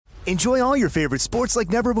Enjoy all your favorite sports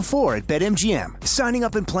like never before at BetMGM. Signing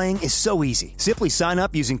up and playing is so easy. Simply sign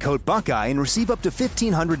up using code Buckeye and receive up to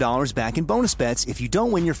 $1,500 back in bonus bets if you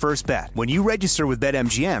don't win your first bet. When you register with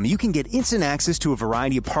BetMGM, you can get instant access to a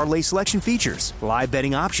variety of parlay selection features, live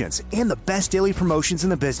betting options, and the best daily promotions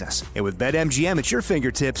in the business. And with BetMGM at your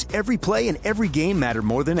fingertips, every play and every game matter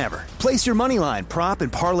more than ever. Place your moneyline, prop,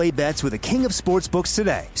 and parlay bets with the king of sportsbooks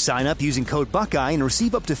today. Sign up using code Buckeye and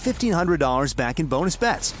receive up to $1,500 back in bonus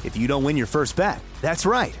bets if you don't win your first bet. That's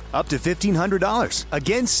right, up to $1,500.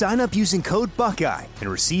 Again, sign up using code Buckeye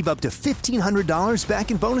and receive up to $1,500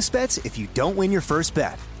 back in bonus bets if you don't win your first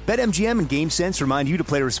bet. BetMGM and GameSense remind you to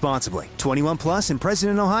play responsibly. 21 plus and present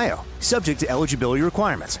in Ohio. Subject to eligibility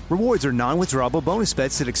requirements. Rewards are non-withdrawable bonus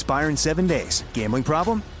bets that expire in 7 days. Gambling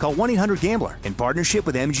problem? Call 1-800-GAMBLER in partnership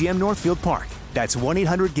with MGM Northfield Park. That's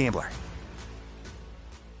 1-800-GAMBLER.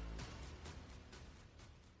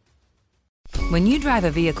 When you drive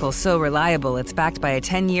a vehicle so reliable it's backed by a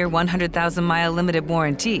 10-year, 100,000-mile limited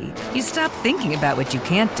warranty, you stop thinking about what you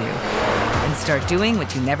can't do and start doing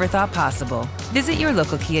what you never thought possible. Visit your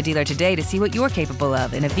local Kia dealer today to see what you're capable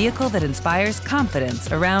of in a vehicle that inspires confidence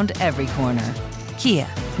around every corner. Kia,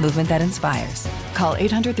 movement that inspires. Call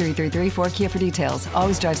 800-333-4KIA for details.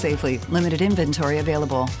 Always drive safely. Limited inventory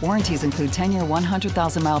available. Warranties include 10-year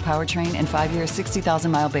 100,000-mile powertrain and 5-year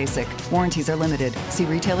 60,000-mile basic. Warranties are limited. See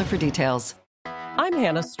retailer for details. I'm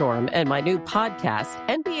Hannah Storm, and my new podcast,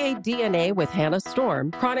 NBA DNA with Hannah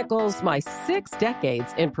Storm, chronicles my 6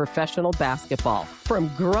 decades in professional basketball.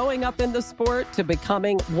 From growing up in the sport to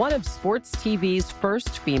becoming one of sports TV's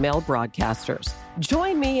first female broadcasters.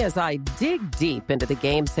 Join me as I dig deep into the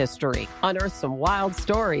game's history, unearth some wild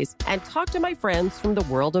stories, and talk to my friends from the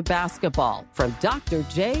world of basketball, from Dr.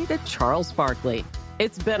 J to Charles Barkley.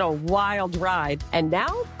 It's been a wild ride, and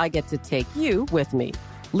now I get to take you with me.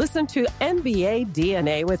 Listen to NBA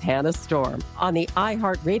DNA with Hannah Storm on the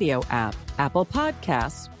iHeartRadio app, Apple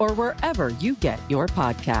Podcasts, or wherever you get your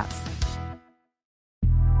podcasts.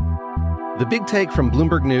 The Big Take from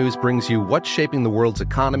Bloomberg News brings you what's shaping the world's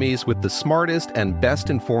economies with the smartest and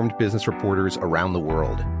best-informed business reporters around the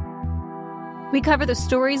world. We cover the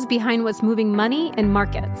stories behind what's moving money and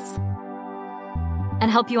markets, and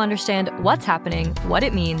help you understand what's happening, what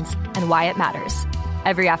it means, and why it matters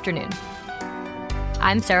every afternoon.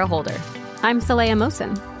 I'm Sarah Holder. I'm Saleha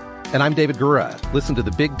Mohsin. And I'm David Gura. Listen to The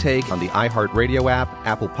Big Take on the iHeartRadio app,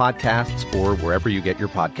 Apple Podcasts, or wherever you get your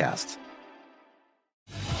podcasts.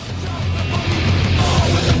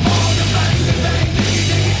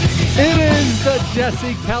 It is the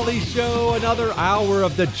Jesse Kelly Show, another hour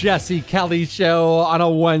of the Jesse Kelly Show on a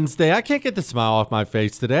Wednesday. I can't get the smile off my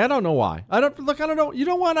face today. I don't know why. I don't know. You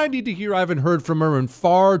know what I need to hear? I haven't heard from her in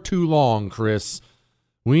far too long, Chris.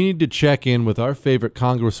 We need to check in with our favorite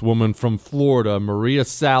congresswoman from Florida, Maria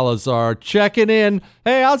Salazar. Checking in.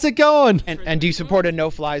 Hey, how's it going? And do you support a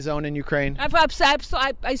no-fly zone in Ukraine?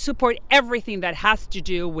 I support everything that has to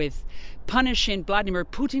do with punishing Vladimir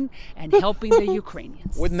Putin and helping the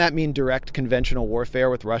Ukrainians. Wouldn't that mean direct conventional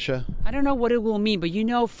warfare with Russia? I don't know what it will mean, but you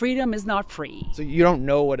know freedom is not free. So you don't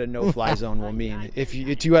know what a no-fly zone will mean. If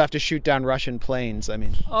you have to shoot down Russian planes, I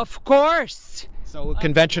mean. Of course. So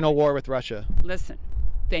conventional war with Russia. Listen.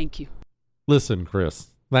 Thank you. Listen, Chris.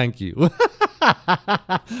 Thank you.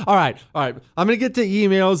 All right. I'm going to get to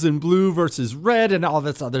emails and blue versus red and all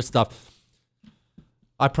this other stuff.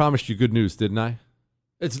 I promised you good news, didn't I?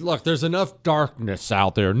 Look, there's enough darkness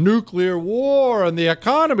out there. Nuclear war and the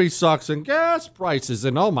economy sucks and gas prices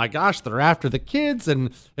and oh my gosh, they're after the kids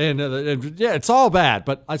and yeah, it's all bad.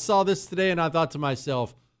 But I saw this today and I thought to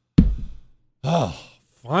myself, oh,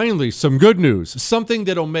 finally, some good news. Something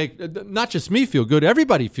that'll make not just me feel good,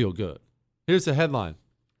 everybody feel good. Here's the headline.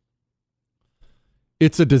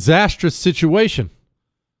 It's a disastrous situation.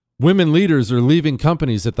 Women leaders are leaving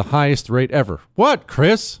companies at the highest rate ever. What,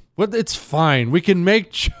 Chris? What? It's fine. We can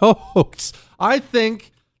make jokes. I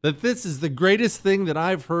think that this is the greatest thing that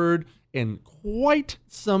I've heard in quite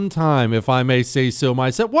some time, if I may say so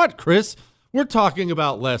myself. What, Chris? We're talking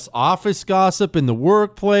about less office gossip in the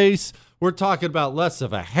workplace. We're talking about less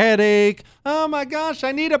of a headache. Oh my gosh,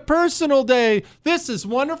 I need a personal day. This is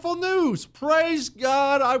wonderful news. Praise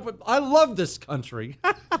God. I love this country.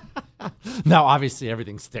 Now, obviously,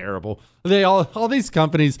 everything's terrible. All these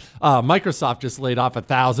companies, Microsoft just laid off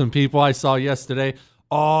 1,000 people I saw yesterday.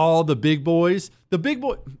 All the big boys. The big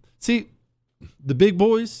boys,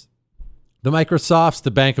 the Microsofts,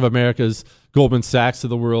 the Bank of Americas, Goldman Sachs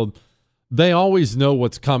of the world, they always know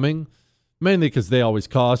what's coming. Mainly because they always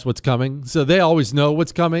cause what's coming. So they always know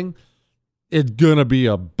what's coming. it's going to be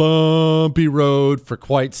a bumpy road for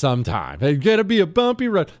quite some time. It's going to be a bumpy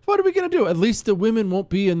road. What are we going to do? At least the women won't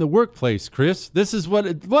be in the workplace, Chris. This is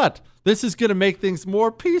what? This is going to make things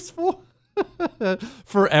more peaceful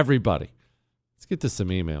for everybody. Let's get to some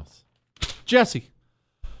emails. Jesse,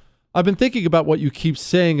 I've been thinking about what you keep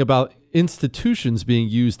saying about institutions being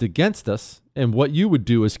used against us and what you would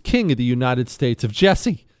do as king of the United States of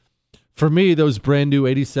Jesse. For me, those brand new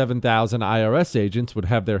 87,000 IRS agents would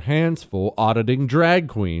have their hands full auditing drag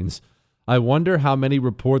queens. I wonder how many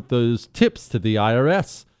report those tips to the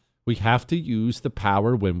IRS. We have to use the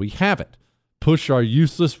power when we have it. Push our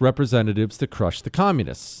useless representatives to crush the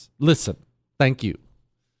communists. Listen, thank you.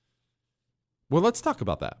 Well, let's talk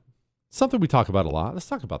about that. Something we talk about a lot. Let's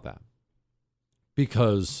talk about that.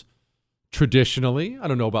 Because traditionally, I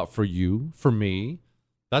don't know about for you, for me,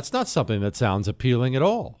 that's not something that sounds appealing at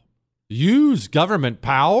all. Use government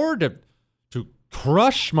power to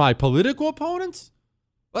crush my political opponents?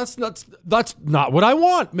 That's not what I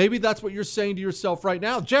want. Maybe that's what you're saying to yourself right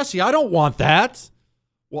now. Jesse, I don't want that.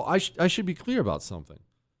 Well, I should be clear about something.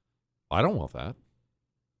 I don't want that.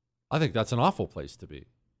 I think that's an awful place to be,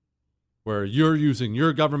 where you're using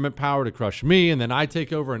your government power to crush me, and then I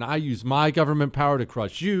take over and I use my government power to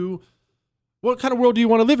crush you. What kind of world do you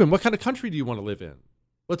want to live in? What kind of country do you want to live in?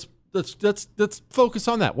 Let's focus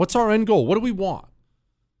on that. What's our end goal? What do we want?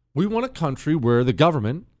 We want a country where the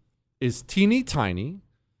government is teeny tiny,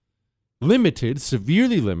 limited,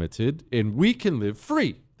 severely limited, and we can live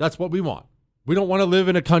free. That's what we want. We don't want to live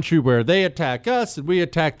in a country where they attack us and we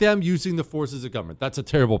attack them using the forces of government. That's a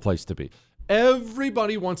terrible place to be.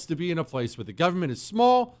 Everybody wants to be in a place where the government is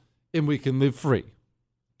small and we can live free.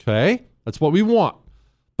 Okay? That's what we want.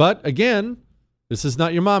 But again, this is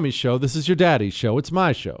not your mommy's show. This is your daddy's show. It's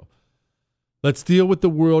my show. Let's deal with the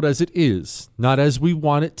world as it is, not as we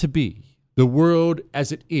want it to be. The world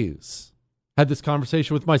as it is. Had this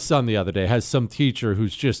conversation with my son the other day. Has some teacher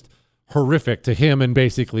who's just horrific to him and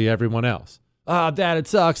basically everyone else. Dad, it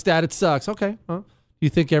sucks. Dad, it sucks. Okay. Well, you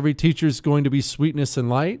think every teacher is going to be sweetness and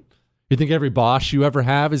light? You think every boss you ever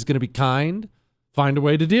have is going to be kind? Find a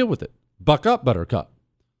way to deal with it. Buck up, buttercup.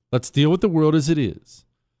 Let's deal with the world as it is.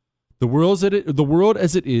 The world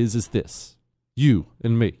as it is this. You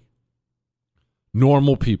and me.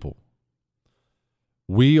 Normal people.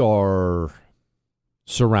 We are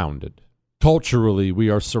surrounded. Culturally, we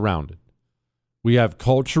are surrounded. We have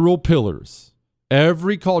cultural pillars.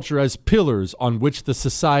 Every culture has pillars on which the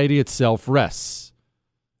society itself rests.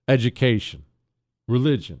 Education,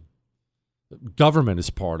 religion, government is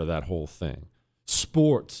part of that whole thing.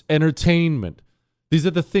 Sports, entertainment. These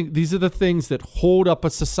are the things that hold up a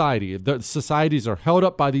society. The societies are held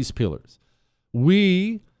up by these pillars.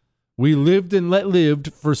 We lived and let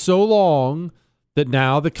lived for so long that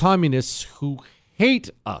now the communists who hate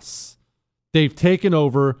us, they've taken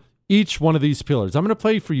over each one of these pillars. I'm going to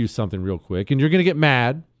play for you something real quick, and you're going to get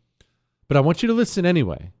mad, but I want you to listen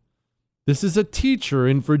anyway. This is a teacher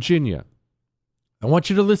in Virginia. I want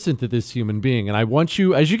you to listen to this human being, and I want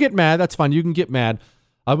you, as you get mad, that's fine, you can get mad.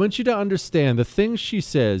 I want you to understand the things she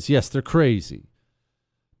says, yes, they're crazy,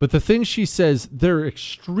 but the things she says, they're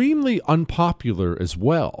extremely unpopular as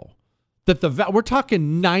well. We're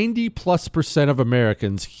talking 90+% of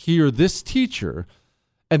Americans hear this teacher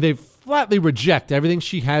and they flatly reject everything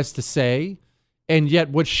she has to say, and yet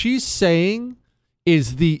what she's saying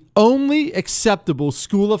is the only acceptable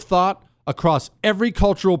school of thought across every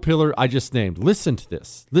cultural pillar I just named. Listen to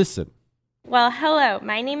this. Listen. Well, hello.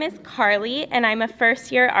 My name is Carly, and I'm a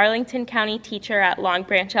first-year Arlington County teacher at Long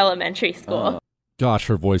Branch Elementary School. Gosh,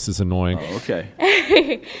 her voice is annoying. Oh,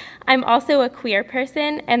 okay. I'm also a queer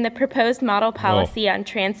person, and the proposed model policy on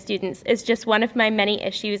trans students is just one of my many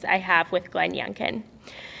issues I have with Glenn Youngkin.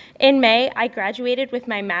 In May, I graduated with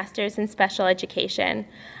my master's in special education.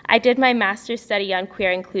 I did my master's study on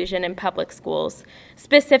queer inclusion in public schools,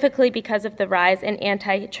 specifically because of the rise in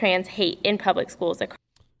anti-trans hate in public schools. I'm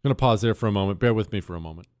going to pause there for a moment. Bear with me for a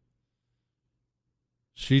moment.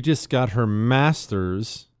 She just got her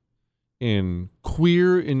master's in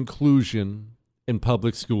queer inclusion in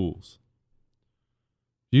public schools.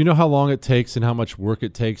 Do you know how long it takes and how much work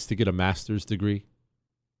it takes to get a master's degree?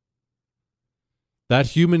 That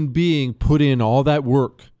human being put in all that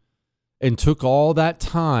work and took all that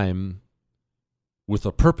time with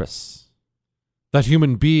a purpose. That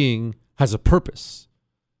human being has a purpose.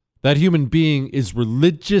 That human being is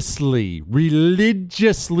religiously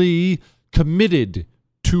committed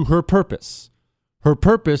to her purpose. Her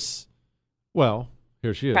purpose, well,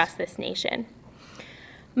 here she is. Across this nation.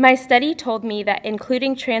 My study told me that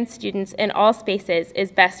including trans students in all spaces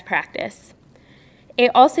is best practice.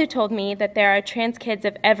 It also told me that there are trans kids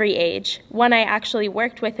of every age. One I actually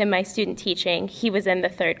worked with in my student teaching, he was in the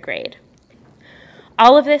 3rd grade.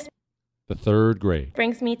 All of this The 3rd grade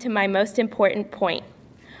brings me to my most important point.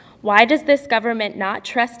 Why does this government not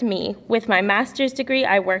trust me with my master's degree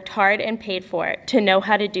I worked hard and paid for to know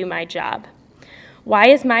how to do my job? Why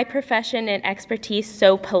is my profession and expertise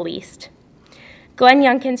so policed? Glenn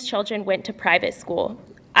Youngkin's children went to private school.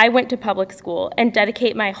 I went to public school and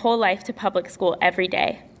dedicate my whole life to public school every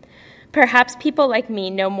day. Perhaps people like me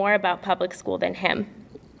know more about public school than him.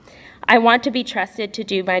 I want to be trusted to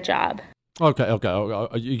do my job. Okay.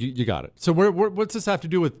 You got it. So what's this have to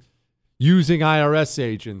do with using IRS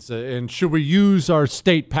agents? And should we use our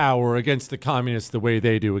state power against the communists the way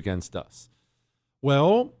they do against us?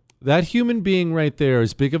 Well, that human being right there,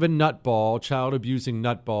 as big of a nutball, child-abusing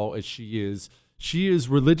nutball as she is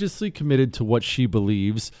religiously committed to what she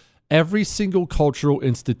believes. Every single cultural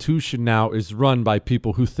institution now is run by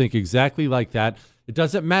people who think exactly like that. It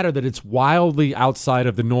doesn't matter that it's wildly outside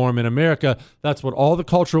of the norm in America. That's what all the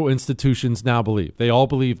cultural institutions now believe. They all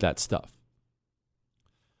believe that stuff.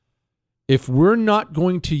 If we're not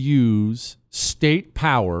going to use state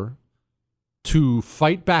power to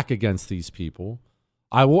fight back against these people,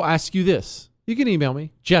 I will ask you this. You can email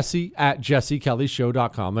me,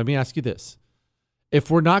 jesse@jessekellyshow.com. Let me ask you this. If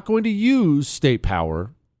we're not going to use state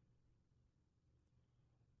power,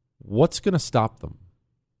 what's going to stop them?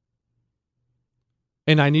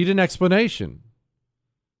 And I need an explanation.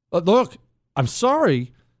 Look, I'm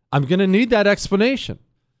sorry. I'm going to need that explanation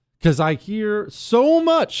because I hear so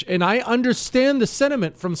much and I understand the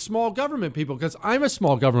sentiment from small government people because I'm a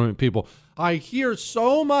small government people. I hear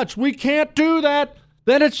so much. We can't do that.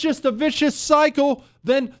 Then it's just a vicious cycle.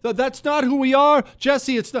 Then that's not who we are.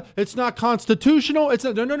 Jesse, it's not constitutional. It's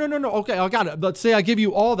not, no. Okay, I got it. Let's say I give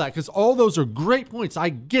you all that because all those are great points. I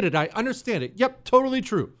get it. I understand it. Yep, totally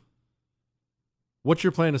true. What's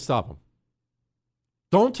your plan to stop them?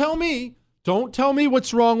 Don't tell me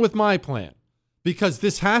what's wrong with my plan because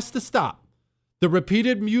this has to stop. The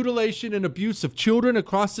repeated mutilation and abuse of children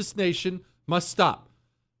across this nation must stop.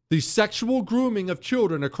 The sexual grooming of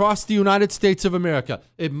children across the United States of America,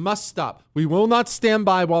 it must stop. We will not stand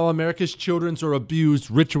by while America's children are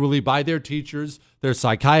abused ritually by their teachers, their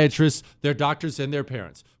psychiatrists, their doctors, and their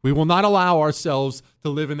parents. We will not allow ourselves to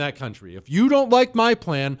live in that country. If you don't like my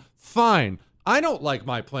plan, fine. I don't like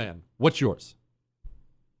my plan. What's yours?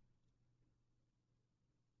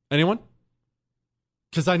 Anyone?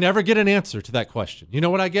 Because I never get an answer to that question. You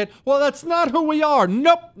know what I get? Well, that's not who we are.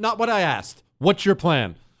 Nope, not what I asked. What's your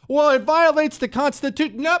plan? Well, it violates the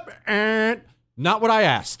Constitution. Nope, not what I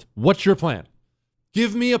asked. What's your plan?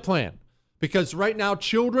 Give me a plan. Because right now,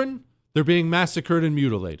 children, they're being massacred and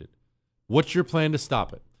mutilated. What's your plan to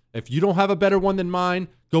stop it? If you don't have a better one than mine,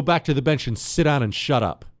 go back to the bench and sit down and shut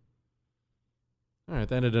up. All right,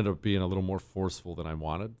 that ended up being a little more forceful than I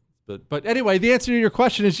wanted. But anyway, the answer to your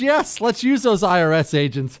question is yes, let's use those IRS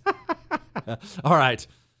agents. All right.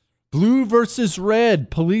 Blue versus red,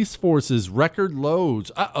 police forces, record lows.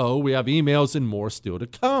 We have emails and more still to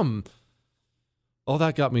come. All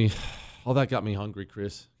that got me hungry,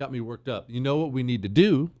 Chris. Got me worked up. You know what we need to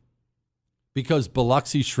do? Because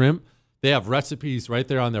Biloxi Shrimp, they have recipes right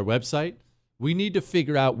there on their website. We need to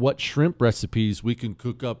figure out what shrimp recipes we can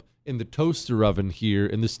cook up in the toaster oven here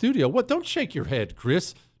in the studio. What? Don't shake your head,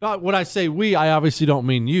 Chris. When I say we, I obviously don't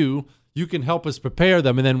mean you. You can help us prepare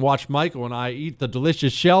them and then watch Michael and I eat the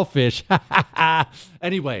delicious shellfish.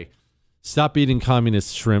 Anyway, stop eating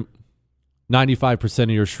communist shrimp. 95% of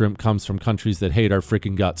your shrimp comes from countries that hate our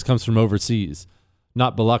freaking guts. Comes from overseas,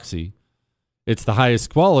 not Biloxi. It's the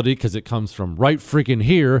highest quality because it comes from right freaking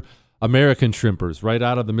here. American shrimpers right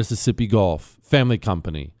out of the Mississippi Gulf. Family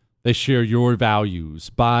company. They share your values.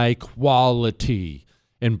 Buy quality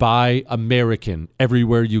and buy American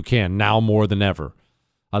everywhere you can, now more than ever.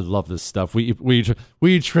 I love this stuff. We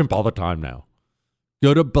eat shrimp all the time now.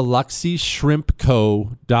 Go to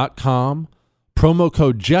BiloxiShrimpCo.com. Promo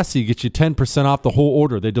code Jesse gets you 10% off the whole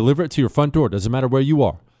order. They deliver it to your front door. Doesn't matter where you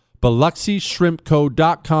are.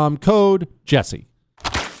 BiloxiShrimpCo.com. Code Jesse.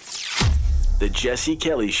 The Jesse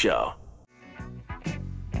Kelly Show.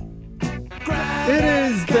 It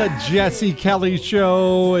is the Jesse Kelly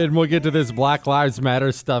Show, and we'll get to this Black Lives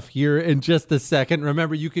Matter stuff here in just a second.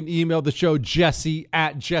 Remember, you can email the show,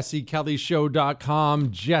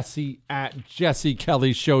 jesse@jessekellyshow.com,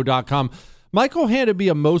 jesse@jessekellyshow.com. Michael handed me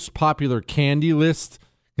a most popular candy list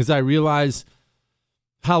because I realize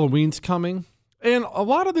Halloween's coming, and a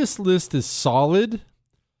lot of this list is solid,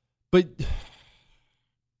 but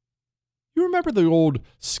you You remember the old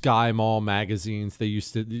Sky Mall magazines they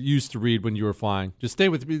used to read when you were flying? Just stay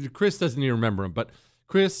with me. Chris doesn't even remember them. But,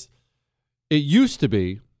 Chris, it used to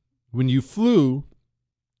be when you flew,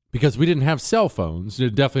 because we didn't have cell phones,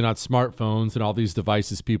 definitely not smartphones and all these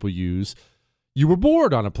devices people use, you were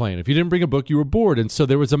bored on a plane. If you didn't bring a book, you were bored. And so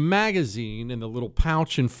there was a magazine in the little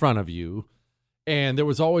pouch in front of you, and there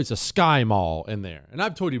was always a Sky Mall in there. And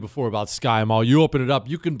I've told you before about Sky Mall. You open it up,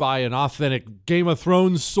 you can buy an authentic Game of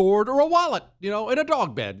Thrones sword or a wallet, and a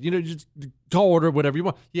dog bed. Just call order whatever you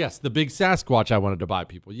want. Yes, the big Sasquatch I wanted to buy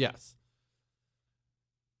people. Yes.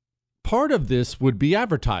 Part of this would be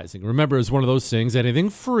advertising. Remember, it's one of those things, anything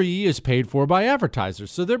free is paid for by advertisers.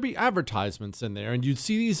 So there'd be advertisements in there, and you'd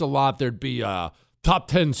see these a lot. There'd be top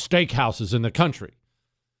 10 steakhouses in the country.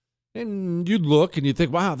 And you'd look and you'd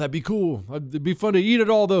think, wow, that'd be cool. It'd be fun to eat at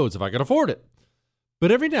all those if I could afford it.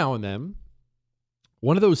 But every now and then,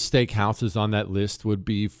 one of those steakhouses on that list would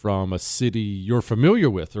be from a city you're familiar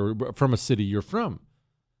with or from a city you're from.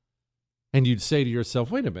 And you'd say to yourself,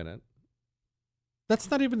 wait a minute. That's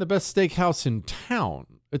not even the best steakhouse in town.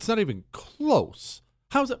 It's not even close.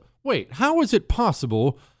 How is it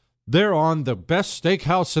possible they're on the best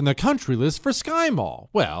steakhouse in the country list for Sky Mall?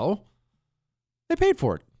 Well, they paid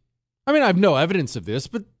for it. I mean, I have no evidence of this,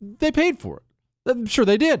 but they paid for it. I'm sure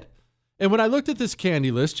they did. And when I looked at this candy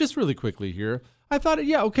list, just really quickly here, I thought,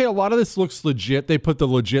 yeah, okay, a lot of this looks legit. They put the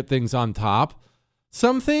legit things on top.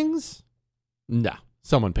 Some things, no,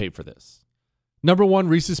 someone paid for this. Number 1,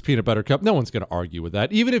 Reese's Peanut Butter Cup. No one's going to argue with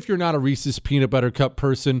that. Even if you're not a Reese's Peanut Butter Cup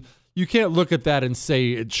person, you can't look at that and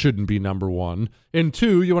say it shouldn't be number 1. And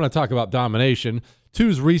 2, you want to talk about domination.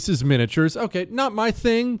 2's Reese's Miniatures. Okay, not my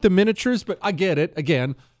thing, the miniatures, but I get it.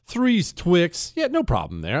 Again, 3's Twix. Yeah, no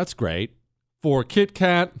problem there. That's great. 4, Kit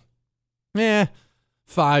Kat.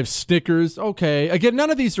 5, Snickers. Okay. Again, none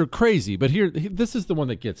of these are crazy, but this is the one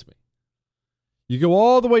that gets me. You go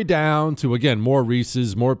all the way down to, again, more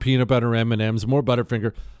Reese's, more peanut butter M&Ms, more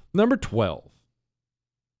Butterfinger. Number 12.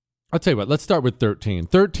 I'll tell you what, let's start with 13.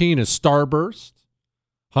 13 is Starburst,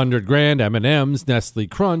 100 Grand, M&Ms, Nestle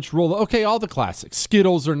Crunch, Roll. Okay, all the classics.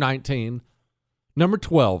 Skittles are 19. Number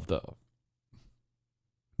 12, though.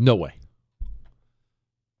 No way.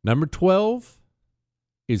 Number 12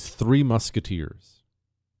 is Three Musketeers.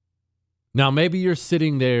 Now, maybe you're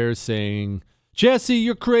sitting there saying, Jesse,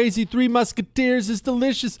 you're crazy. Three Musketeers is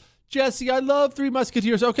delicious. Jesse, I love Three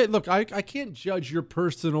Musketeers. Okay, look, I can't judge your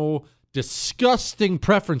personal disgusting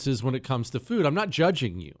preferences when it comes to food. I'm not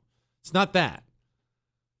judging you. It's not that.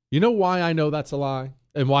 You know why I know that's a lie?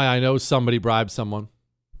 And why I know somebody bribed someone?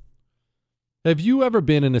 Have you ever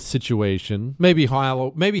been in a situation, maybe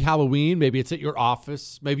Halloween, maybe it's at your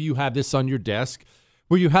office, maybe you have this on your desk,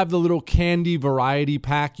 where you have the little candy variety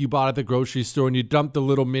pack you bought at the grocery store and you dump the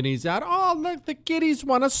little minis out. Oh, look, the kiddies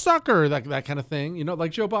want a sucker, that kind of thing,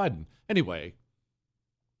 like Joe Biden. Anyway,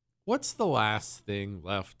 what's the last thing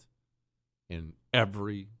left in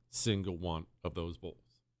every single one of those bowls?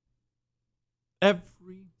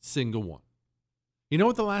 Every single one. You know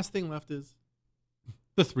what the last thing left is?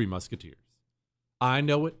 The Three Musketeers. I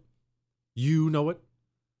know it. You know it.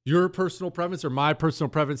 Your personal preference or my personal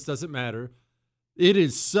preference doesn't matter. It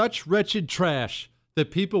is such wretched trash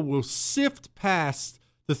that people will sift past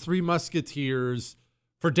the Three Musketeers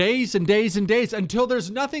for days and days and days until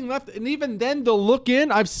there's nothing left. And even then they'll look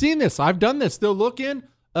in. I've seen this. I've done this. They'll look in.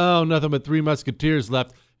 Oh, nothing but Three Musketeers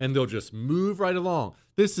left. And they'll just move right along.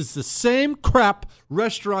 This is the same crap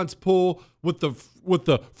restaurants pull with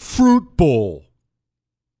the fruit bowl.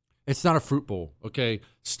 It's not a fruit bowl, okay?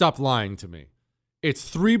 Stop lying to me. It's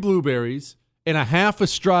 3 blueberries and a half a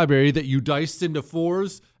strawberry that you diced into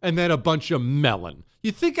 4s and then a bunch of melon.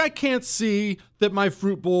 You think I can't see that my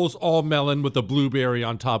fruit bowl's all melon with a blueberry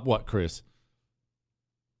on top? What, Chris?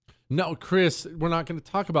 No, Chris, we're not going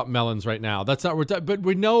to talk about melons right now. That's not what we're talking, but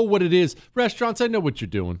we know what it is. Restaurants, I know what you're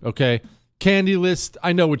doing, okay? Candy list,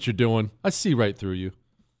 I know what you're doing. I see right through you.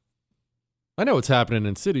 I know what's happening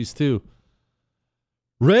in cities, too.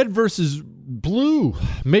 Red versus blue.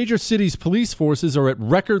 Major cities' police forces are at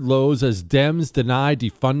record lows as Dems deny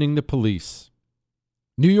defunding the police.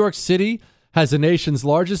 New York City has the nation's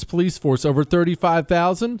largest police force, over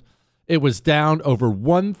 35,000. It was down over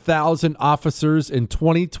 1,000 officers in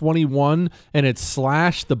 2021, and it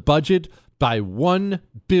slashed the budget by $1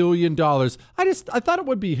 billion. I thought it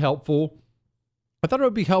would be helpful. I thought it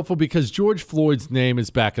would be helpful because George Floyd's name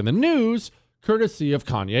is back in the news, courtesy of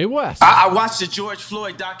Kanye West. I watched the George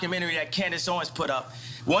Floyd documentary that Candace Owens put up.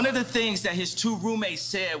 One of the things that his 2 roommates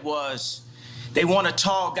said was, they want a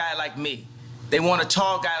tall guy like me. They want a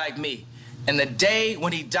tall guy like me. And the day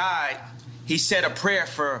when he died, he said a prayer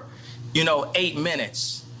for, 8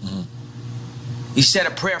 minutes. Mm-hmm. He said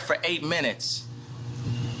a prayer for 8 minutes.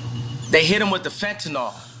 They hit him with the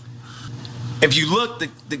fentanyl. If you look,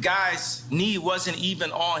 the guy's knee wasn't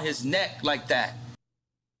even on his neck like that.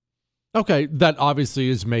 Okay, that obviously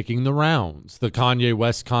is making the rounds. The Kanye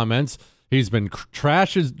West comments. He's been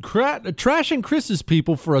trashing Chris's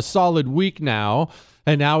people for a solid week now,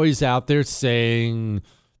 and now he's out there saying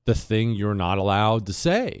the thing you're not allowed to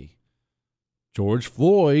say. George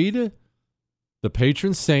Floyd, the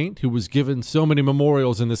patron saint who was given so many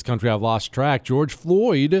memorials in this country, I've lost track. George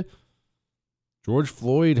Floyd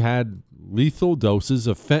had lethal doses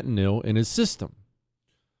of fentanyl in his system.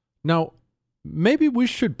 Now, maybe we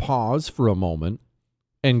should pause for a moment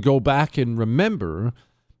and go back and remember,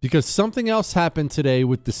 because something else happened today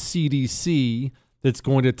with the CDC that's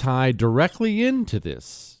going to tie directly into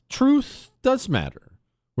this. Truth does matter.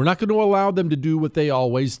 We're not going to allow them to do what they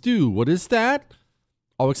always do. What is that?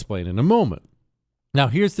 I'll explain in a moment. Now,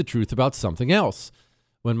 here's the truth about something else.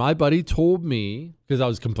 When my buddy told me, because I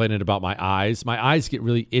was complaining about my eyes get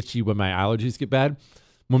really itchy when my allergies get bad.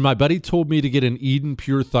 When my buddy told me to get an Eden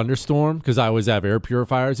Pure Thunderstorm, because I always have air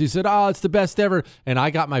purifiers, he said, "Oh, it's the best ever." And I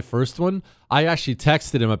got my first one. I actually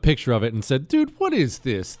texted him a picture of it and said, "Dude, what is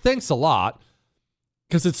this? Thanks a lot."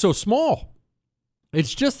 Because it's so small.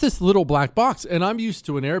 It's just this little black box. And I'm used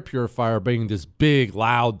to an air purifier being this big,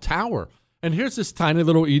 loud tower. And here's this tiny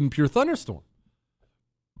little Eden Pure Thunderstorm.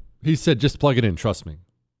 He said, "Just plug it in, trust me."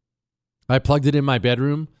 I plugged it in my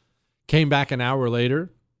bedroom, came back an hour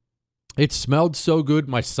later. It smelled so good.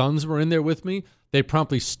 My sons were in there with me. They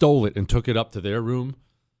promptly stole it and took it up to their room.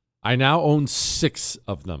 I now own 6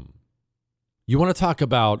 of them. You want to talk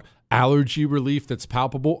about allergy relief that's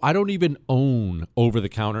palpable? I don't even own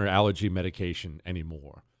over-the-counter allergy medication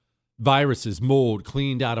anymore. Viruses, mold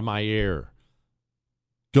cleaned out of my air.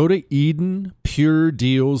 Go to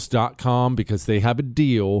EdenPureDeals.com because they have a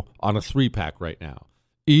deal on a 3-pack right now.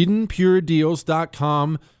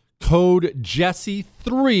 EdenPureDeals.com, code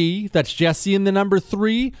Jesse3, that's Jesse in the number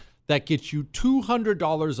 3, that gets you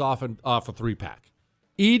 $200 off a 3-pack.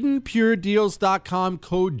 EdenPureDeals.com,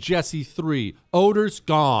 code Jesse3. Odors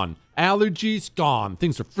gone. Allergies gone.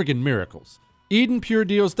 Things are friggin' miracles.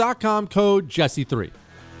 EdenPureDeals.com, code Jesse3.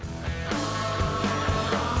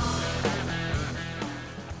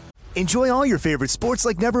 Enjoy all your favorite sports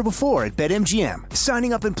like never before at BetMGM.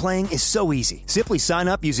 Signing up and playing is so easy. Simply sign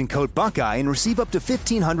up using code Buckeye and receive up to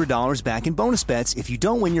 $1,500 back in bonus bets if you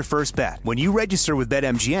don't win your first bet. When you register with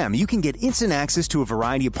BetMGM, you can get instant access to a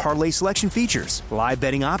variety of parlay selection features, live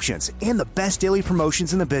betting options, and the best daily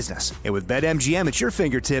promotions in the business. And with BetMGM at your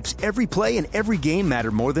fingertips, every play and every game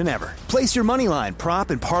matter more than ever. Place your moneyline, prop,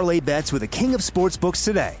 and parlay bets with the king of sportsbooks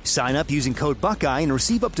today. Sign up using code Buckeye and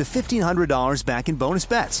receive up to $1,500 back in bonus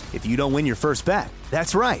bets if you don't win your first bet.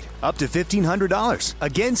 That's right, up to $1,500.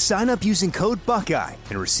 Again, sign up using code Buckeye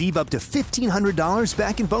and receive up to $1,500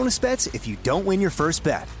 back in bonus bets if you don't win your first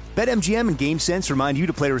bet. BetMGM and GameSense remind you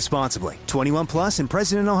to play responsibly. 21 plus and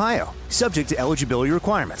present in Ohio. Subject to eligibility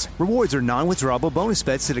requirements. Rewards are non-withdrawable bonus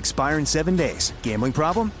bets that expire in 7 days. Gambling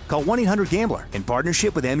problem? Call 1-800-GAMBLER in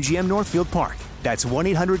partnership with MGM Northfield Park. That's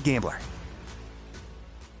 1-800-GAMBLER.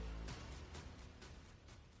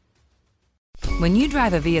 When you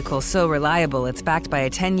drive a vehicle so reliable it's backed by a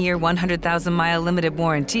 10-year, 100,000-mile limited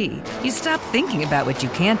warranty, you stop thinking about what you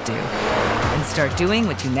can't do and start doing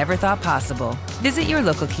what you never thought possible. Visit your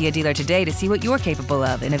local Kia dealer today to see what you're capable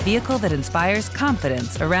of in a vehicle that inspires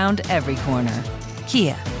confidence around every corner.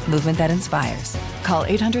 Kia, movement that inspires. Call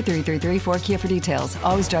 800-333-4KIA for details.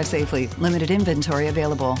 Always drive safely. Limited inventory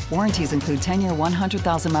available. Warranties include 10-year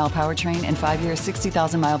 100,000-mile powertrain and 5-year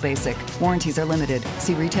 60,000-mile basic. Warranties are limited.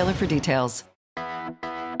 See retailer for details.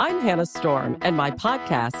 I'm Hannah Storm, and my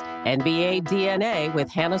podcast, NBA DNA with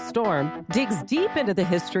Hannah Storm, digs deep into the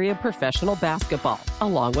history of professional basketball,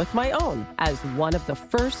 along with my own, as one of the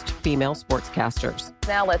first female sportscasters.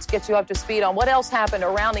 Now let's get you up to speed on what else happened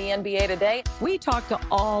around the NBA today. We talked to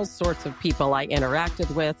all sorts of people I interacted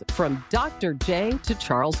with, from Dr. J to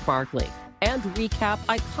Charles Barkley, and recap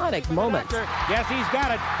iconic moments. Yes, he's got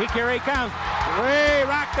it. Here he comes. Way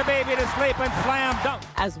rock the baby to sleep and slam dunk.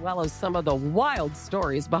 As well as some of the wild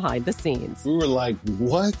stories behind the scenes. We were like,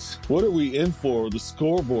 what? What are we in for? The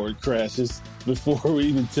scoreboard crashes before we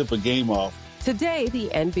even tip a game off. Today, the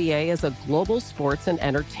NBA is a global sports and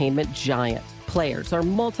entertainment giant. Players are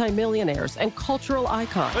multimillionaires and cultural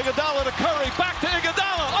icons. Iguodala to Curry, back to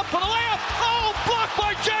Iguodala, up for the layup. Oh, blocked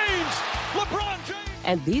by James. LeBron James.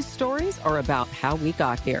 And these stories are about how we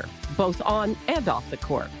got here, both on and off the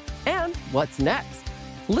court. And what's next?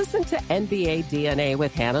 Listen to NBA DNA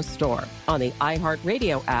with Hannah Storm on the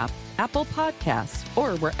iHeartRadio app, Apple Podcasts,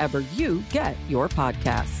 or wherever you get your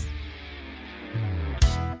podcasts.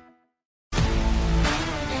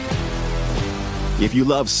 If you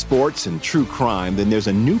love sports and true crime, then there's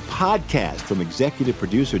a new podcast from executive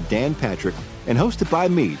producer Dan Patrick and hosted by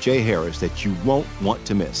me, Jay Harris, that you won't want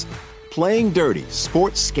to miss. Playing Dirty: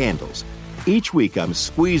 Sports Scandals. Each week, I'm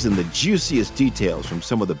squeezing the juiciest details from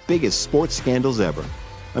some of the biggest sports scandals ever.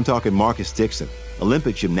 I'm talking Marcus Dixon,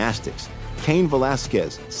 Olympic gymnastics, Cain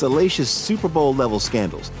Velasquez, salacious Super Bowl-level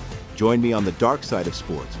scandals. Join me on the dark side of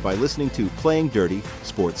sports by listening to Playing Dirty: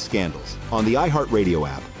 Sports Scandals on the iHeartRadio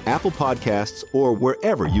app, Apple Podcasts, or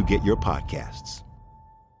wherever you get your podcasts.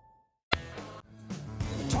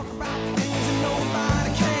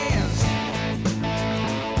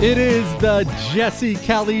 It is the Jesse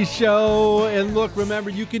Kelly Show. And look, remember,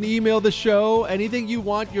 you can email the show. Anything you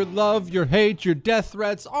want, your love, your hate, your death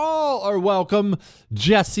threats, all are welcome.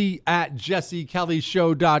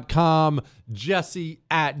 Jesse@jessekellyshow.com.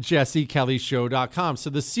 Jesse@jessekellyshow.com. So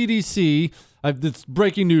the CDC, it's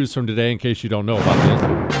breaking news from today in case you don't know about this.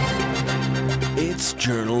 It's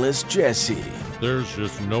journalist Jesse. There's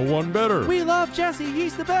just no one better. We love Jesse.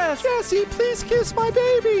 He's the best. Jesse, please kiss my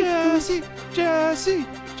baby. Jesse, Jesse,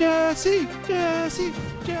 Jesse, Jesse,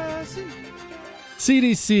 Jesse.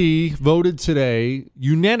 CDC voted today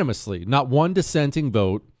unanimously, not one dissenting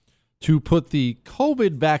vote, to put the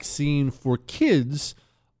COVID vaccine for kids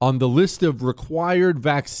on the list of required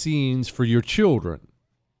vaccines for your children.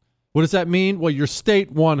 What does that mean? Well, your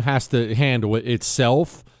state, one, has to handle it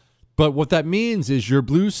itself. But what that means is your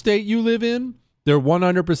blue state you live in, they're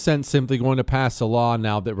 100% simply going to pass a law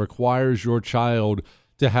now that requires your child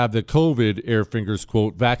to have the COVID, air fingers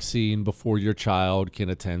quote, vaccine before your child can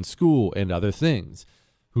attend school and other things.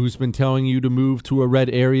 Who's been telling you to move to a red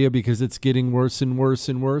area because it's getting worse and worse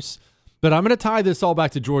and worse? But I'm going to tie this all back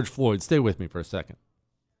to George Floyd. Stay with me for a second.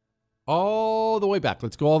 All the way back.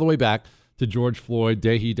 Let's go all the way back to George Floyd,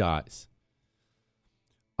 day he dies.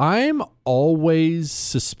 I'm always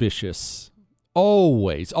suspicious.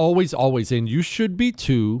 Always, and you should be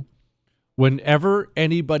too, whenever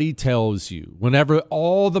anybody tells you, whenever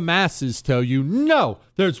all the masses tell you, no,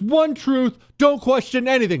 there's one truth, don't question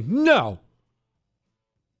anything, no.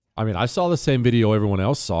 I mean, I saw the same video everyone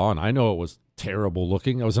else saw, and I know it was terrible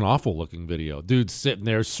looking. It was an awful looking video. Dude sitting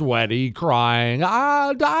there sweaty, crying,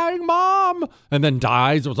 dying mom, and then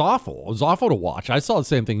dies. It was awful. It was awful to watch. I saw the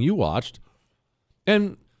same thing you watched.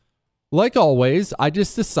 And like always, I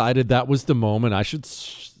just decided that was the moment I should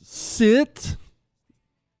sit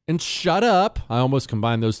and shut up. I almost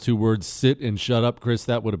combined those two words, sit and shut up, Chris.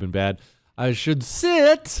 That would have been bad. I should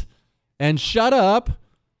sit and shut up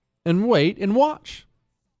and wait and watch.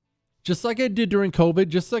 Just like I did during COVID,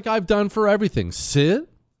 just like I've done for everything. Sit,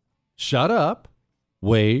 shut up,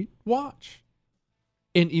 wait, watch.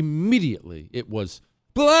 And immediately it was,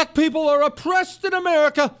 black people are oppressed in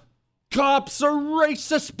America. Cops are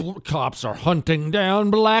racist. Cops are hunting down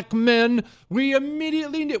black men. We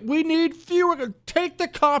need fewer. Take the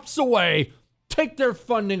cops away. Take their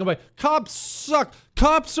funding away. Cops suck.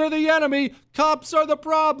 Cops are the enemy. Cops are the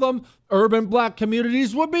problem. Urban black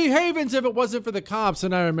communities would be havens if it wasn't for the cops.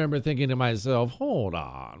 And I remember thinking to myself, hold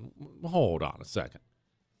on a second.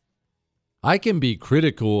 I can be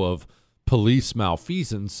critical of police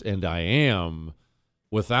malfeasance, and I am,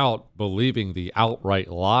 without believing the outright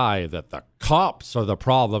lie that the cops are the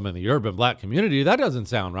problem in the urban black community. That doesn't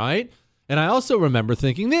sound right. And I also remember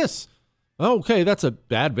thinking this, okay, that's a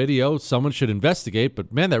bad video. Someone should investigate.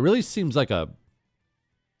 But man, that really seems like a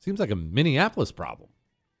Minneapolis problem.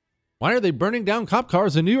 Why are they burning down cop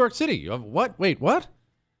cars in New York City? What? Wait, what?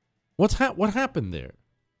 What happened there?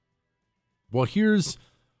 Well, here's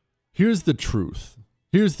the truth.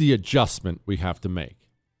 Here's the adjustment we have to make.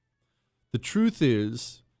 The truth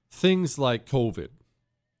is, things like COVID,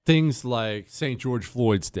 things like St. George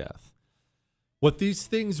Floyd's death, what these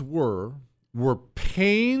things were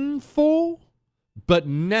painful but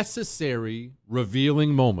necessary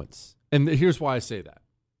revealing moments. And here's why I say that.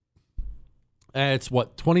 It's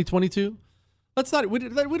what, 2022? We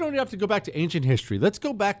don't have to go back to ancient history. Let's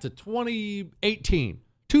go back to 2018.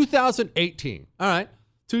 All right.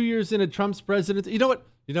 2 years into Trump's presidency. You know what?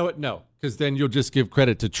 No, because then you'll just give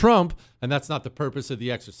credit to Trump, and that's not the purpose of the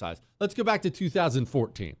exercise. Let's go back to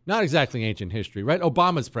 2014. Not exactly ancient history, right?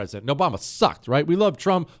 Obama's president. Obama sucked, right? We love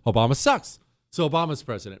Trump. Obama sucks. So Obama's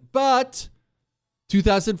president. But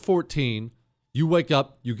 2014, you wake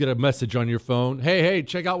up, you get a message on your phone. Hey,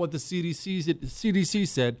 check out what the CDC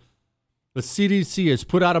said. The CDC has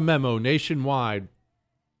put out a memo nationwide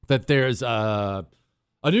that there's a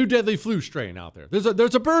new deadly flu strain out there.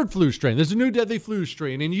 There's a bird flu strain. There's a new deadly flu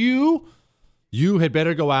strain. And you had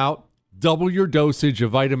better go out, double your dosage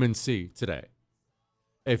of vitamin C today.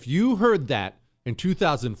 If you heard that in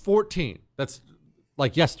 2014, that's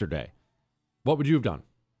like yesterday, What would you have done?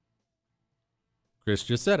 Chris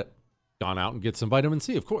just said it. Gone out and get some vitamin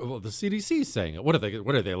C. Of course, well, the CDC is saying it. What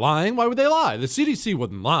are they lying? Why would they lie? The CDC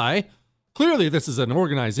wouldn't lie. Clearly, this is an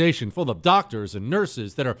organization full of doctors and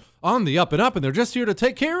nurses that are on the up and up, and they're just here to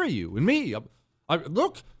take care of you and me.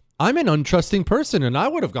 Look, I'm an untrusting person, and I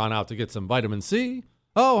would have gone out to get some vitamin C.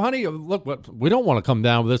 Oh, honey, look, we don't want to come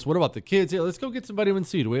down with this. What about the kids? Yeah, let's go get some vitamin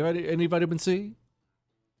C. Do we have any vitamin C?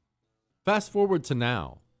 Fast forward to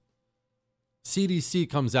now. CDC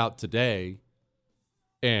comes out today,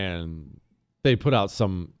 and they put out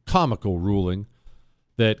some comical ruling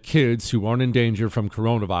that kids who aren't in danger from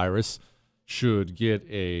coronavirus should get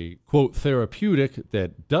a, quote, therapeutic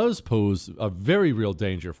that does pose a very real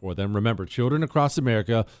danger for them. Remember, children across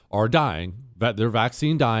America are dying. They're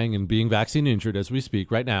vaccine dying and being vaccine injured as we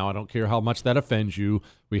speak right now. I don't care how much that offends you.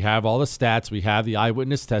 We have all the stats. We have the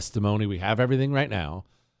eyewitness testimony. We have everything right now.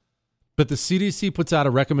 But the CDC puts out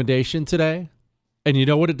a recommendation today, and you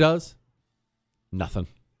know what it does? Nothing.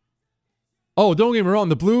 Oh, don't get me wrong.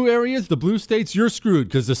 The blue areas, the blue states, you're screwed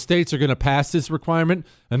because the states are going to pass this requirement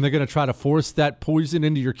and they're going to try to force that poison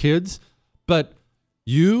into your kids. But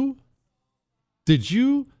did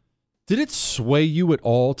it sway you at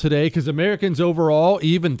all today? Because Americans overall,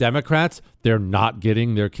 even Democrats, they're not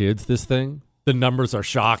getting their kids this thing. The numbers are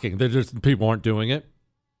shocking. People aren't doing it.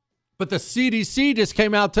 But the CDC just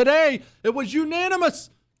came out today. It was unanimous.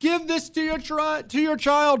 Give this to your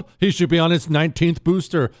child. He should be on his 19th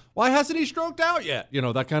booster. Why hasn't he stroked out yet? You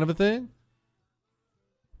know, that kind of a thing.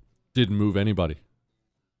 Didn't move anybody.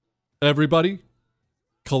 Everybody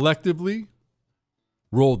collectively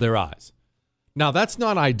rolled their eyes. Now, that's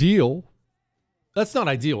not ideal. That's not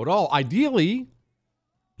ideal at all. Ideally,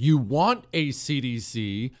 you want a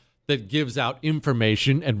CDC that gives out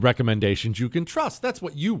information and recommendations you can trust. That's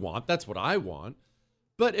what you want. That's what I want.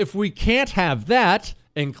 But if we can't have that,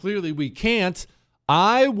 and clearly we can't,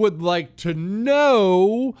 I would like to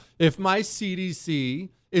know if my CDC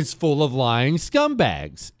is full of lying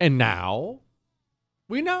scumbags. And now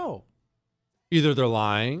we know. Either they're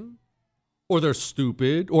lying or they're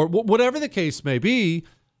stupid or whatever the case may be.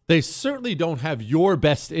 They certainly don't have your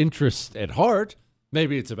best interest at heart.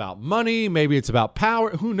 Maybe it's about money. Maybe it's about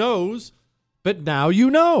power. Who knows? But now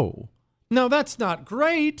you know. Now, that's not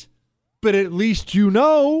great, but at least you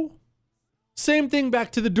know. Same thing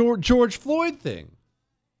back to the George Floyd thing.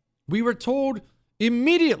 We were told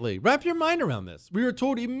immediately, wrap your mind around this. We were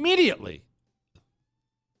told immediately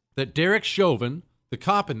that Derek Chauvin, the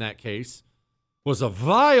cop in that case, was a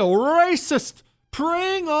vile racist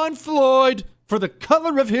preying on Floyd for the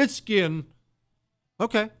color of his skin.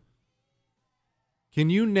 Okay. Can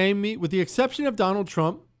you name me, with the exception of Donald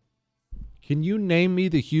Trump, can you name me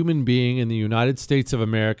the human being in the United States of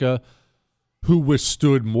America who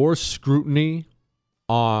withstood more scrutiny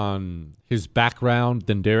on his background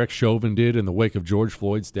than Derek Chauvin did in the wake of George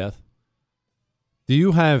Floyd's death? Do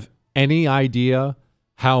you have any idea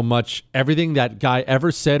how much everything that guy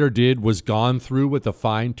ever said or did was gone through with a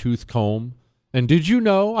fine-tooth comb? And did you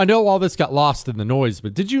know, I know all this got lost in the noise,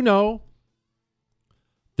 but did you know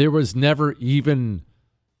there was never even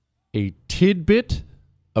a tidbit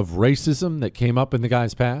of racism that came up in the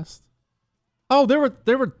guy's past? Oh,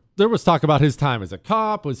 there was talk about his time as a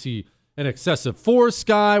cop. Was he an excessive force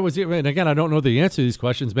guy? Was he? And again, I don't know the answer to these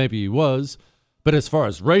questions. Maybe he was. But as far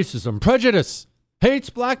as racism, prejudice, hates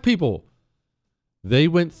black people, they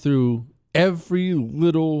went through every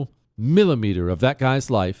little millimeter of that guy's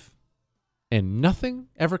life, and nothing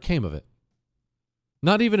ever came of it.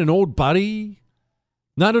 Not even an old buddy.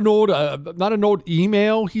 Not an old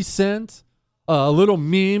email he sent. A little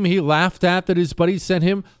meme he laughed at that his buddy sent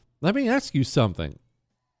him. Let me ask you something.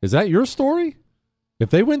 Is that your story? If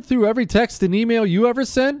they went through every text and email you ever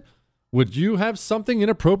sent, would you have something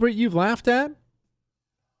inappropriate you've laughed at?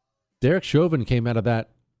 Derek Chauvin came out of that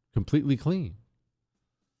completely clean.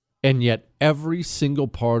 And yet every single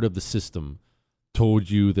part of the system told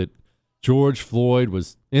you that George Floyd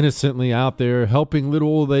was innocently out there helping little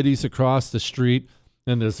old ladies across the street,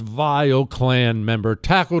 and this vile Klan member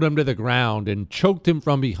tackled him to the ground and choked him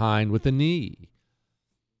from behind with a knee.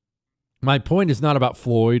 My point is not about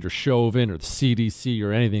Floyd or Chauvin or the CDC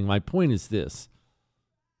or anything. My point is this.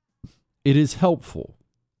 It is helpful,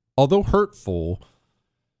 although hurtful,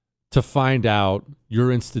 to find out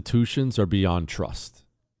your institutions are beyond trust.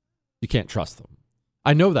 You can't trust them.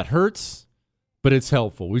 I know that hurts, but it's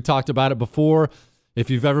helpful. We talked about it before. If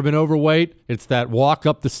you've ever been overweight, it's that walk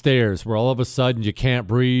up the stairs where all of a sudden you can't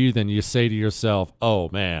breathe and you say to yourself, oh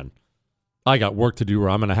man, I got work to do or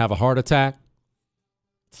I'm going to have a heart attack.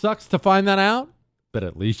 Sucks to find that out, but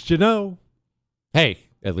at least you know. Hey,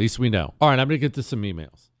 at least we know. All right, I'm going to get to some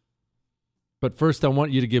emails. But first, I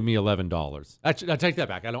want you to give me $11. Actually, I take that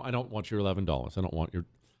back. I don't want your $11.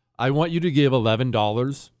 I want you to give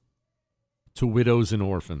 $11 to widows and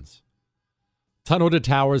orphans. Tunnel to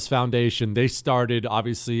Towers Foundation, they started,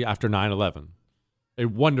 obviously, after 9/11. A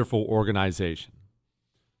wonderful organization.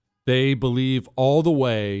 They believe all the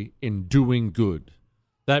way in doing good.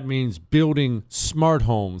 That means building smart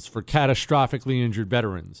homes for catastrophically injured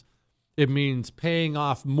veterans. It means paying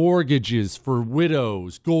off mortgages for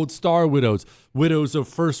widows, Gold Star widows, widows of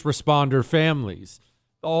first responder families.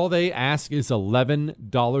 All they ask is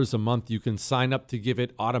 $11 a month. You can sign up to give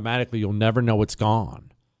it automatically. You'll never know it's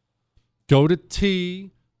gone. Go to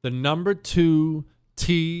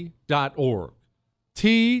T2T.org.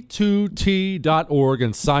 T2T.org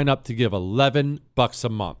and sign up to give $11 a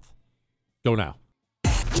month. Go now.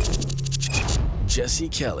 Jesse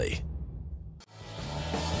Kelly.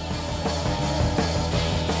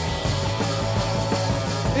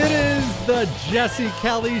 It is the Jesse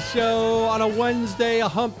Kelly Show on a Wednesday, a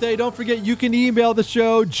hump day. Don't forget, you can email the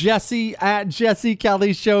show,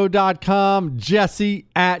 jesse@jessekellyshow.com,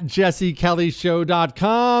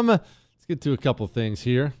 jesse@jessekellyshow.com. Let's get to a couple things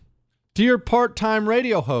here. Dear part-time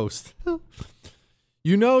radio host,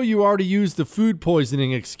 you know you already used the food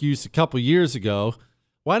poisoning excuse a couple years ago.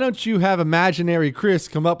 Why don't you have imaginary Chris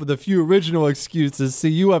come up with a few original excuses so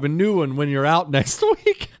you have a new one when you're out next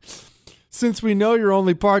week? Since we know you're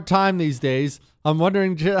only part-time these days, I'm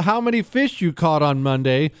wondering how many fish you caught on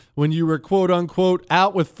Monday when you were quote-unquote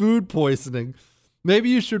out with food poisoning. Maybe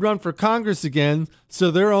you should run for Congress again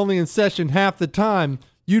so they're only in session half the time.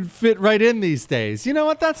 You'd fit right in these days. You know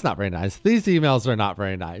what? That's not very nice. These emails are not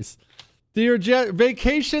very nice. Dear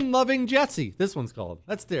Vacation-Loving Jesse. This one's called.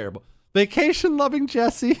 That's terrible. Vacation-Loving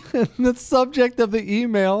Jesse. And the subject of the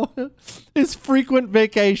email is frequent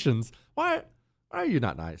vacations. Why are you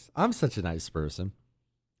not nice? I'm such a nice person.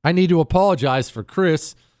 I need to apologize to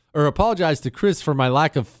Chris for my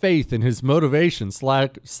lack of faith in his motivation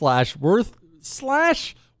slash work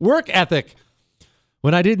ethic.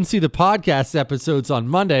 When I didn't see the podcast episodes on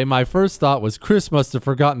Monday, my first thought was Chris must have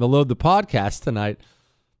forgotten to load the podcast tonight.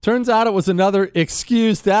 Turns out it was another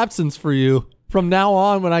excused absence for you. From now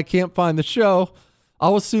on, when I can't find the show,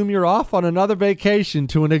 I'll assume you're off on another vacation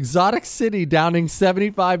to an exotic city downing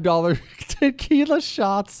 $75 tequila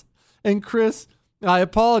shots. And Chris, I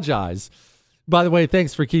apologize. By the way,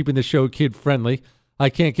 thanks for keeping the show kid-friendly. I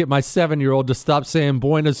can't get my 7-year-old to stop saying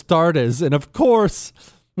Buenas tardes. And of course,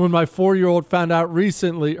 when my 4-year-old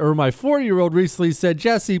recently said,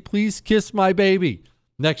 Jesse, please kiss my baby.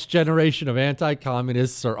 Next generation of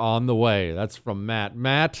anti-communists are on the way. That's from Matt.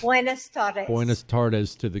 Matt. Buenas tardes. Buenas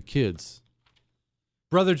tardes to the kids.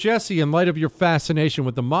 Brother Jesse, in light of your fascination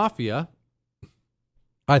with the mafia,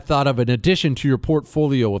 I thought of an addition to your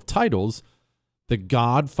portfolio of titles, The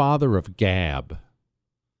Godfather of Gab.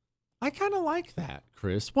 I kind of like that,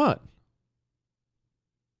 Chris. What?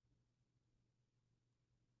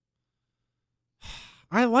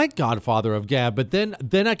 I like Godfather of Gab, but then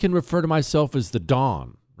I can refer to myself as the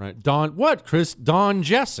Don, right? Don, what, Chris? Don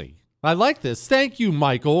Jesse. I like this. Thank you,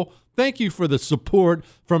 Michael. Thank you for the support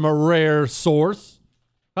from a rare source.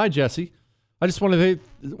 Hi, Jesse. I just want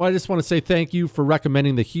to say thank you for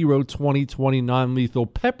recommending the Hero 2020 non-lethal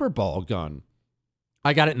pepper ball gun.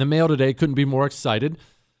 I got it in the mail today. Couldn't be more excited.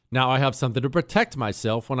 Now I have something to protect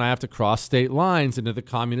myself when I have to cross state lines into the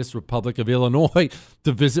Communist Republic of Illinois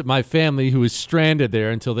to visit my family who is stranded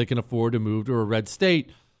there until they can afford to move to a red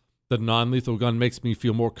state. The non-lethal gun makes me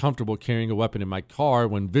feel more comfortable carrying a weapon in my car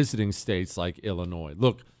when visiting states like Illinois.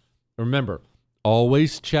 Look, remember,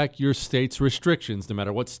 always check your state's restrictions, no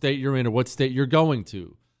matter what state you're in or what state you're going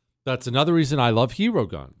to. That's another reason I love Hero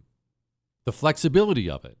Gun, the flexibility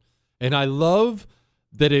of it. And I love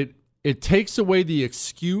that it takes away the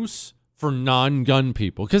excuse for non-gun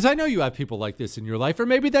people. Because I know you have people like this in your life, or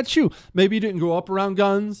maybe that's you. Maybe you didn't grow up around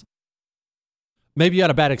guns. Maybe you had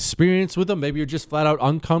a bad experience with them. Maybe you're just flat out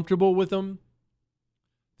uncomfortable with them.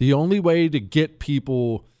 The only way to get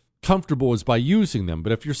people comfortable is by using them.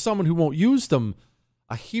 But if you're someone who won't use them,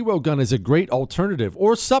 a Hero Gun is a great alternative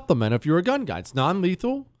or supplement if you're a gun guy. It's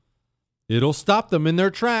non-lethal. It'll stop them in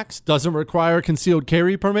their tracks. Doesn't require a concealed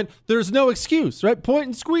carry permit. There's no excuse, right? Point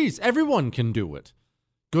and squeeze. Everyone can do it.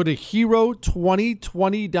 Go to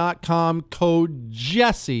hero2020.com, code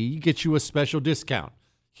Jesse, get you a special discount.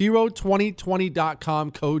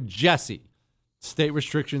 Hero2020.com, code Jesse. State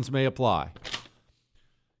restrictions may apply.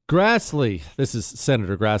 Grassley, this is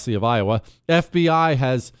Senator Grassley of Iowa. FBI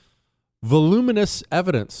has voluminous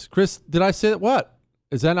evidence. Chris, did I say that? What?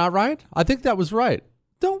 Is that not right? I think that was right.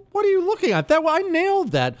 What are you looking at? That I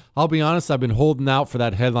nailed that. I'll be honest, I've been holding out for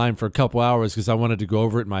that headline for a couple hours because I wanted to go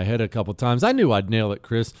over it in my head a couple times. I knew I'd nail it,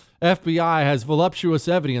 Chris. FBI has voluptuous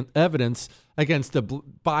evidence against the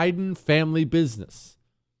Biden family business.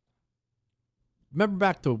 Remember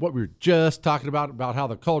back to what we were just talking about how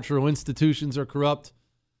the cultural institutions are corrupt?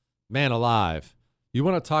 Man alive. You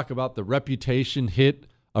want to talk about the reputation hit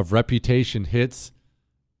of reputation hits?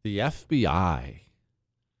 The FBI.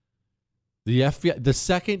 The FBI, the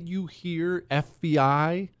second you hear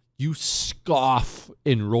FBI, you scoff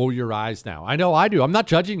and roll your eyes now. I know I do. I'm not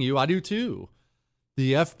judging you. I do too.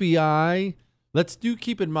 The FBI,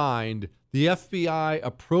 keep in mind, the FBI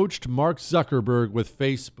approached Mark Zuckerberg with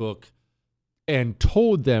Facebook and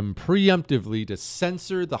told them preemptively to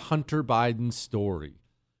censor the Hunter Biden story.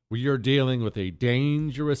 We are dealing with a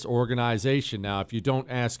dangerous organization. Now, if you don't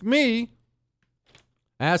ask me,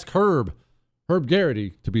 ask Herb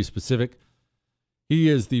Garrity to be specific. He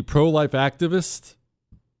is the pro-life activist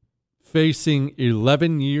facing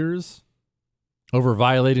 11 years over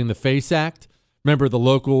violating the FACE Act. Remember the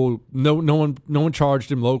local, no one charged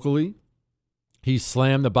him locally. He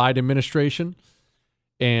slammed the Biden administration.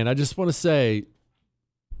 And I just want to say,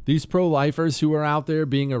 these pro-lifers who are out there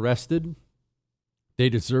being arrested, they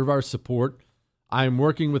deserve our support. I'm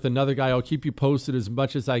working with another guy. I'll keep you posted as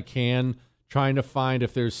much as I can, trying to find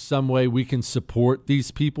if there's some way we can support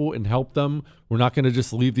these people and help them. We're not going to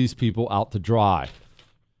just leave these people out to dry.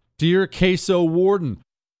 Dear Queso Warden,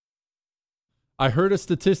 I heard a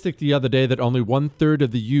statistic the other day that only 1/3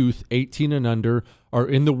 of the youth 18 and under are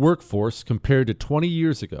in the workforce compared to 20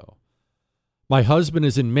 years ago. My husband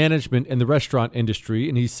is in management in the restaurant industry,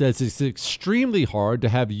 and he says it's extremely hard to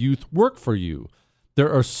have youth work for you.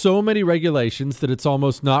 There are so many regulations that it's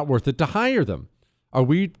almost not worth it to hire them. Are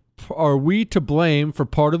we to blame for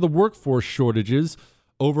part of the workforce shortages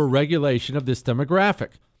over regulation of this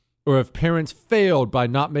demographic? Or have parents failed by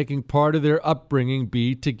not making part of their upbringing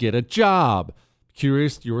be to get a job?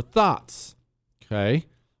 Curious your thoughts. Okay.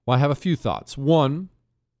 Well, I have a few thoughts. One,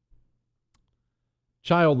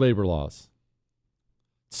 child labor laws.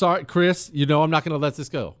 Sorry, Chris, I'm not going to let this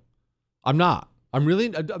go. I'm not. I'm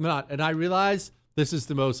not. And I realize this is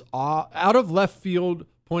the most out of left field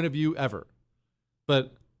point of view ever.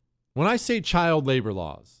 But when I say child labor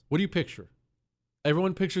laws, what do you picture?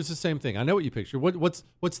 Everyone pictures the same thing. I know what you picture.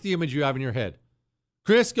 What's the image you have in your head?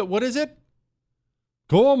 Chris, what is it?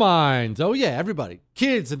 Coal mines. Oh, yeah, everybody.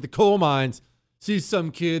 Kids at the coal mines. See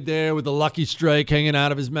some kid there with a Lucky Strike hanging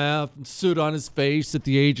out of his mouth and soot on his face at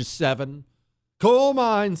the age of 7. Coal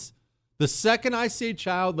mines. The second I say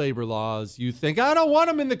child labor laws, you think, I don't want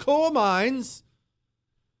them in the coal mines.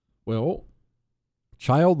 Well,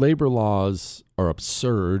 child labor laws are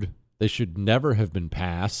absurd. They should never have been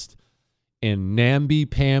passed. And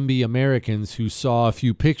namby-pamby Americans who saw a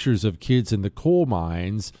few pictures of kids in the coal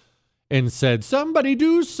mines and said, somebody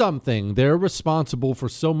do something. They're responsible for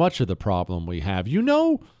so much of the problem we have. You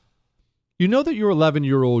know that your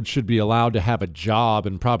 11-year-old should be allowed to have a job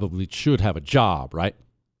and probably should have a job, right?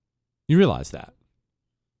 You realize that.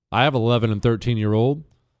 I have 11 and 13-year-old.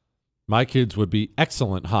 My kids would be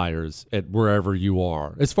excellent hires at wherever you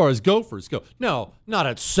are. As far as gophers go. No, not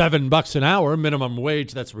at $7 an hour, minimum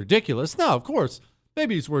wage. That's ridiculous. No, of course.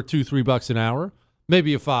 Maybe he's worth $2-3 an hour.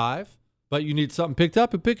 Maybe a $5. But you need something picked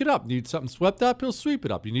up, he'll pick it up. You need something swept up, he'll sweep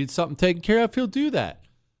it up. You need something taken care of, he'll do that.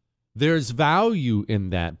 There's value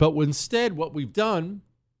in that. But instead, what we've done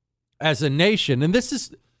as a nation, and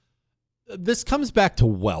this comes back to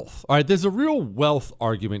wealth. All right, there's a real wealth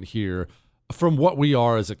argument here from what we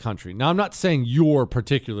are as a country. Now, I'm not saying you're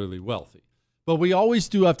particularly wealthy, but we always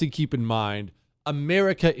do have to keep in mind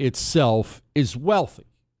America itself is wealthy.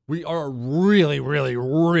 We are really, really,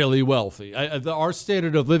 really wealthy. Our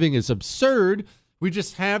standard of living is absurd. We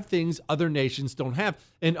just have things other nations don't have,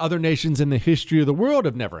 and other nations in the history of the world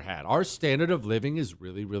have never had. Our standard of living is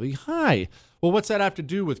really, really high. Well, what's that have to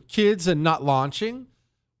do with kids and not launching?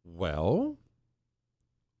 Well,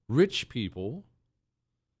 rich people,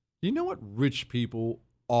 you know what rich people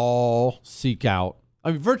all seek out?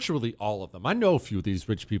 I mean, virtually all of them. I know a few of these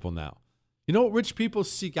rich people now. You know what rich people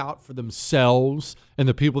seek out for themselves and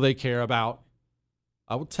the people they care about?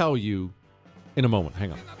 I will tell you in a moment.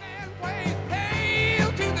 Hang on.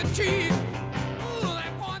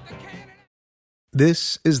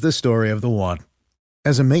 This is the story of the one.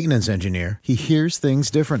 As a maintenance engineer, he hears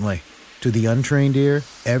things differently. To the untrained ear,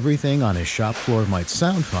 everything on his shop floor might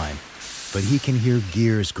sound fine, but he can hear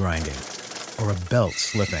gears grinding or a belt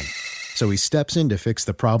slipping. So he steps in to fix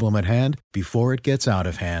the problem at hand before it gets out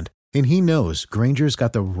of hand. And he knows Grainger's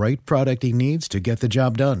got the right product he needs to get the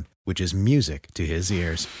job done, which is music to his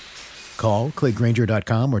ears. Call, click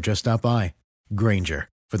Grainger.com, or just stop by. Grainger,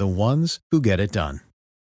 for the ones who get it done.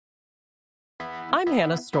 I'm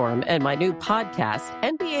Hannah Storm, and my new podcast,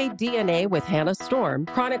 NBA DNA with Hannah Storm,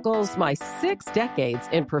 chronicles my 6 decades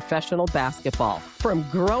in professional basketball. From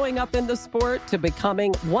growing up in the sport to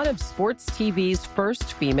becoming one of sports TV's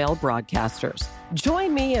first female broadcasters.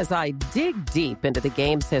 Join me as I dig deep into the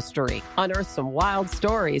game's history, unearth some wild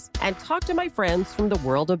stories, and talk to my friends from the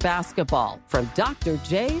world of basketball, from Dr.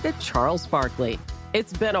 J to Charles Barkley.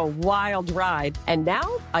 It's been a wild ride, and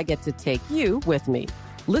now I get to take you with me.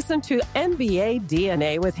 Listen to NBA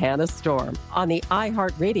DNA with Hannah Storm on the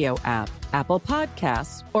iHeartRadio app, Apple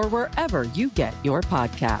Podcasts, or wherever you get your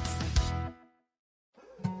podcasts.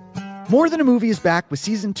 More Than a Movie is back with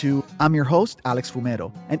Season 2. I'm your host, Alex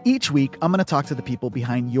Fumero, and each week I'm going to talk to the people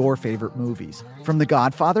behind your favorite movies. From The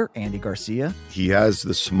Godfather, Andy Garcia. He has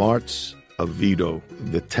the smarts of Vito,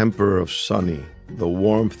 the temper of Sonny, the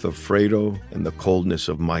warmth of Fredo, and the coldness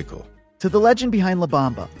of Michael. To the legend behind La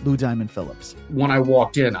Bamba, Lou Diamond Phillips. When I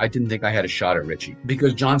walked in, I didn't think I had a shot at Richie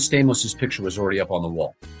because John Stamos' picture was already up on the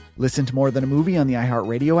wall. Listen to More Than a Movie on the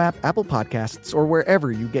iHeartRadio app, Apple Podcasts, or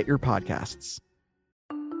wherever you get your podcasts.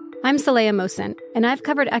 I'm Saleha Mohsin, and I've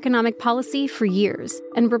covered economic policy for years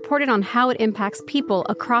and reported on how it impacts people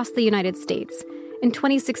across the United States. In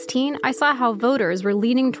 2016, I saw how voters were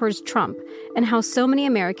leaning towards Trump and how so many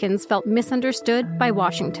Americans felt misunderstood by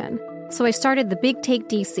Washington. So I started The Big Take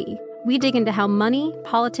DC. We dig into how money,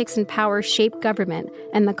 politics, and power shape government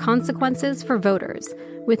and the consequences for voters.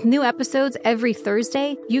 With new episodes every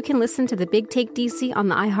Thursday, you can listen to The Big Take DC on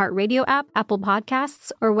the iHeartRadio app, Apple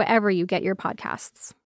Podcasts, or wherever you get your podcasts.